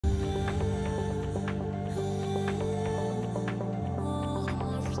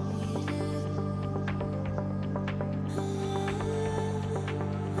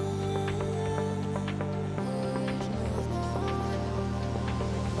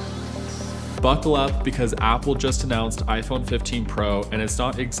Buckle up because Apple just announced iPhone 15 Pro and it's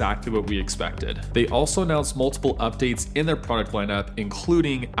not exactly what we expected. They also announced multiple updates in their product lineup,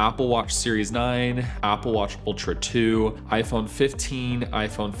 including Apple Watch Series 9, Apple Watch Ultra 2, iPhone 15,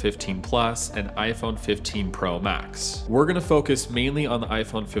 iPhone 15 Plus, and iPhone 15 Pro Max. We're gonna focus mainly on the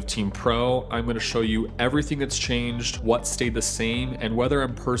iPhone 15 Pro. I'm gonna show you everything that's changed, what stayed the same, and whether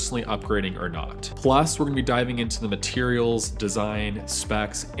I'm personally upgrading or not. Plus, we're gonna be diving into the materials, design,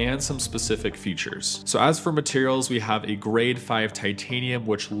 specs, and some specific features. So as for materials, we have a grade 5 titanium,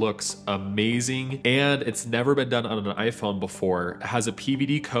 which looks amazing, and it's never been done on an iPhone before. It has a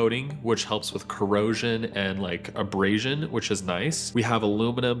PVD coating, which helps with corrosion and like abrasion, which is nice. We have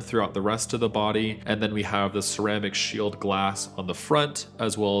aluminum throughout the rest of the body, and then we have the ceramic shield glass on the front,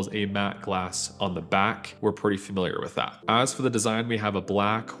 as well as a matte glass on the back. We're pretty familiar with that. As for the design, we have a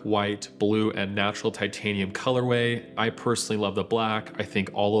black, white, blue, and natural titanium colorway. I personally love the black. I think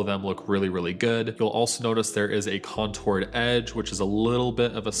all of them look really, really good. You'll also notice there is a contoured edge, which is a little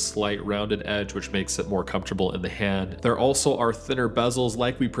bit of a slight rounded edge, which makes it more comfortable in the hand. There also are thinner bezels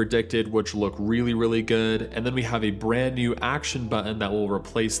like we predicted, which look really, really good. And then we have a brand new action button that will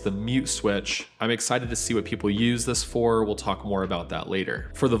replace the mute switch. I'm excited to see what people use this for. We'll talk more about that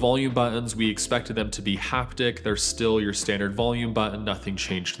later. For the volume buttons, we expected them to be haptic. They're still your standard volume button. Nothing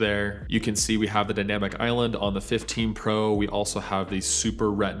changed there. You can see we have the dynamic island on the 15 Pro. We also have the Super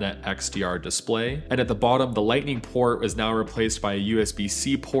Retina XDR display. And at the bottom, the lightning port is now replaced by a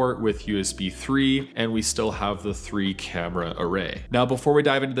USB-C port with USB 3, and we still have the 3 camera array. Now, before we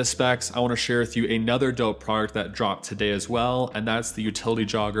dive into the specs, I want to share with you another dope product that dropped today as well, and that's the utility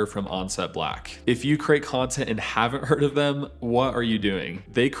jogger from Onset Black. If you create content and haven't heard of them, what are you doing?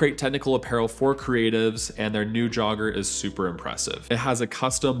 They create technical apparel for creatives, and their new jogger is super impressive. It has a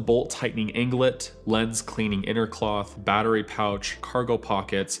custom bolt tightening anglet, lens cleaning inner cloth, battery pouch, cargo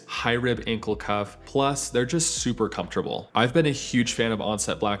pockets, high rib ankle cuff, plus they're just super comfortable. I've been a huge fan of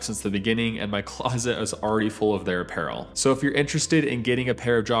Onset Black since the beginning, and my closet is already full of their apparel. So if you're interested in getting a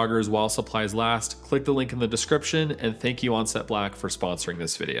pair of joggers while supplies last, click the link in the description, and thank you Onset Black for sponsoring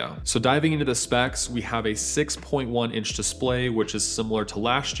this video. So diving into the specs, we have a 6.1-inch display, which is similar to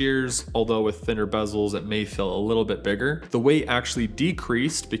last year's, although with thinner bezels, it may feel a little bit bigger. The weight actually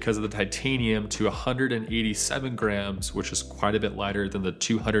decreased because of the titanium to 187 grams, which is quite a bit lighter than the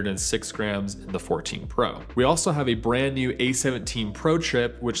 206 grams in the 14 Pro. We also have a brand new A17 Pro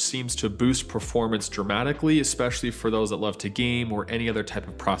chip, which seems to boost performance dramatically, especially for those that love to game or any other type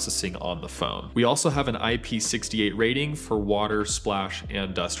of processing on the phone. We also have an IP68 rating for water, splash,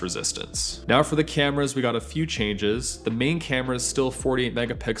 and dust resistance. Now for the cameras, we got a few changes. The main camera is still 48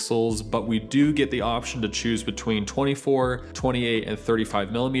 megapixels, but we do get the option to choose between 24, 28, and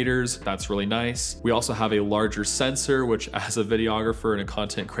 35 millimeters. That's really nice. We also have a larger sensor, which as a videographer and a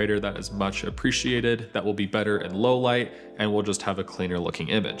content creator, that is much appreciated. That will be better in low light, and we'll just have a cleaner looking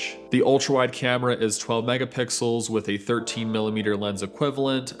image. The ultra wide camera is 12 megapixels with a 13 millimeter lens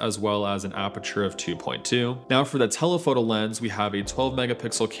equivalent, as well as an aperture of 2.2. Now for the telephoto lens, we have a 12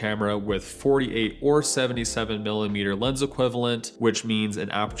 megapixel camera with 48 or 77 millimeter lens equivalent, which means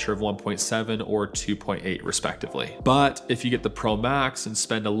an aperture of 1.7 or 2.8 respectively. But if you get the Pro Max and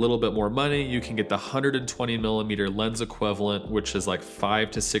spend a little bit more money, you can get the 120 millimeter lens equivalent, which is like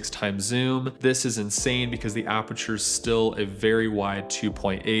 5 to 6 times zoom. This is insane because the aperture is still a very wide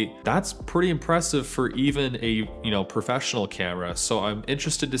 2.8. That's pretty impressive for even a professional camera. So I'm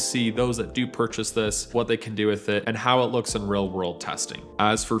interested to see those that do purchase this, what they can do with it, and how it looks in real world testing.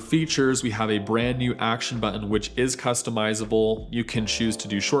 As for features, we have a brand new action button, which is customizable. You can choose to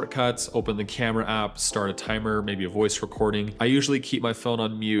do shortcuts, open the camera app, start a timer, maybe a voice recording. I usually keep my phone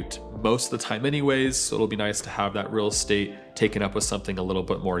on mute most of the time anyways, so it'll be nice to have that real estate taken up with something a little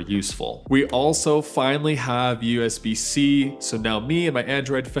bit more useful. We also finally have USB-C, so now me and my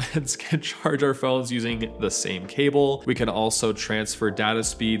Android friends can charge our phones using the same cable. We can also transfer data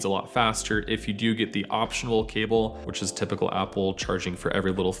speeds a lot faster if you do get the optional cable, which is typical Apple charging for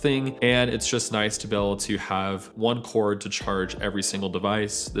every little thing. And it's just nice to be able to have one cord to charge every single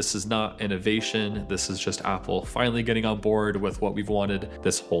device. This is not innovation. This is just Apple finally getting on board with what we've wanted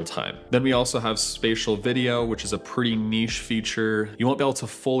this whole time. Then we also have spatial video, which is a pretty niche feature. You won't be able to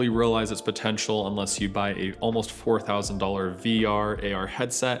fully realize its potential unless you buy a almost $4,000 VR AR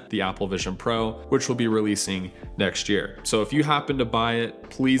headset, the Apple Vision Pro, which will be releasing next year. So if you happen to buy it,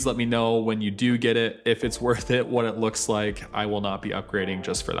 please let me know when you do get it, if it's worth it, what it looks like. I will not be upgrading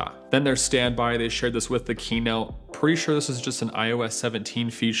just for that. Then there's standby. They shared this with the keynote. pretty sure this is just an iOS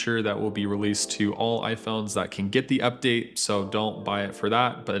 17 feature that will be released to all iPhones that can get the update, so don't buy it for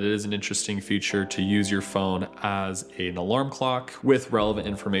that, but it is an interesting feature to use your phone as an alarm clock with relevant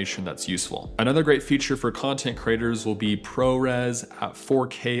information that's useful. Another great feature for content creators will be ProRes at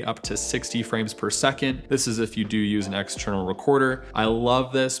 4K up to 60 frames per second. This is if you do use an external recorder. I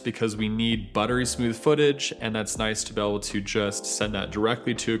love this because we need buttery smooth footage, and that's nice to be able to just send that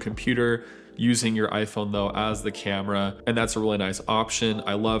directly to a computer using your iPhone though as the camera, and that's a really nice option.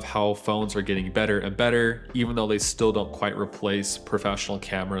 I love how phones are getting better and better, even though they still don't quite replace professional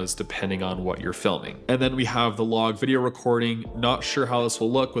cameras depending on what you're filming. And then we have the log video recording. Not sure how this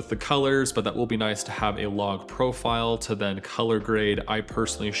will look with the colors, but that will be nice to have a log profile to then color grade. I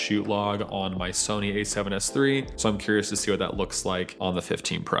personally shoot log on my Sony a7S III, so I'm curious to see what that looks like on the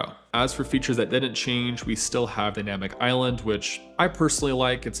 15 Pro. As for features that didn't change, we still have Dynamic Island, which I personally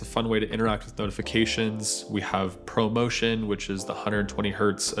like. It's a fun way to interact with notifications. We have Pro Motion, which is the 120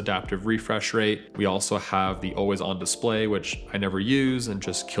 Hertz adaptive refresh rate. We also have the always on display, which I never use and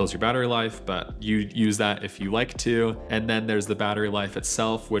just kills your battery life, but you use that if you like to. And then there's the battery life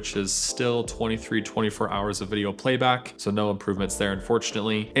itself, which is still 24 hours of video playback. So no improvements there,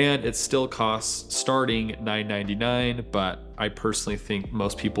 unfortunately. And it still costs starting $9.99, but I personally think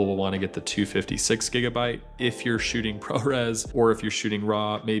most people will want to get the 256 gigabyte if you're shooting ProRes, or if you're shooting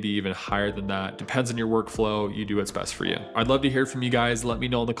RAW, maybe even higher than that. Depends on your workflow. You do what's best for you. I'd love to hear from you guys. Let me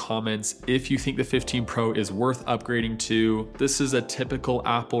know in the comments if you think the 15 Pro is worth upgrading to. This is a typical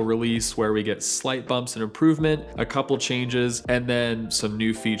Apple release where we get slight bumps and improvement, a couple changes, and then some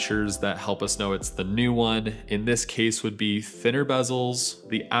new features that help us know it's the new one. In this case would be thinner bezels,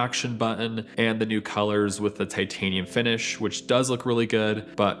 the action button, and the new colors with the titanium finish, which does look really good,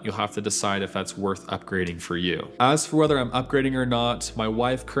 but you'll have to decide if that's worth upgrading for you. As for whether I'm upgrading or not, my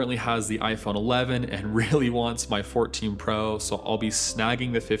wife currently has the iPhone 11 and really wants my 14 Pro, so I'll be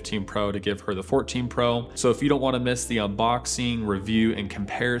snagging the 15 Pro to give her the 14 Pro. So if you don't want to miss the unboxing, review, and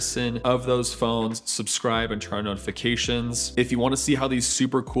comparison of those phones, subscribe and turn on notifications. If you want to see how these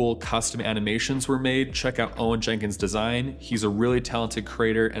super cool custom animations were made, check out Owen Jenkins Design. He's a really talented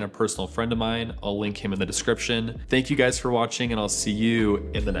creator and a personal friend of mine. I'll link him in the description. Thank you guys for watching, and I'll see you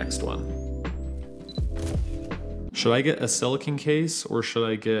in the next one. Should I get a silicone case, or should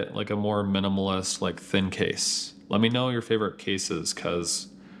I get like a more minimalist, like thin case? Let me know your favorite cases, because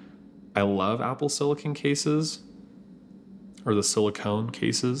I love Apple silicone cases, or the silicone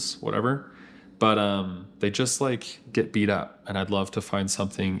cases, whatever. But they just like get beat up, and I'd love to find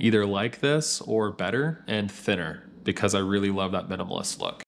something either like this or better and thinner, because I really love that minimalist look.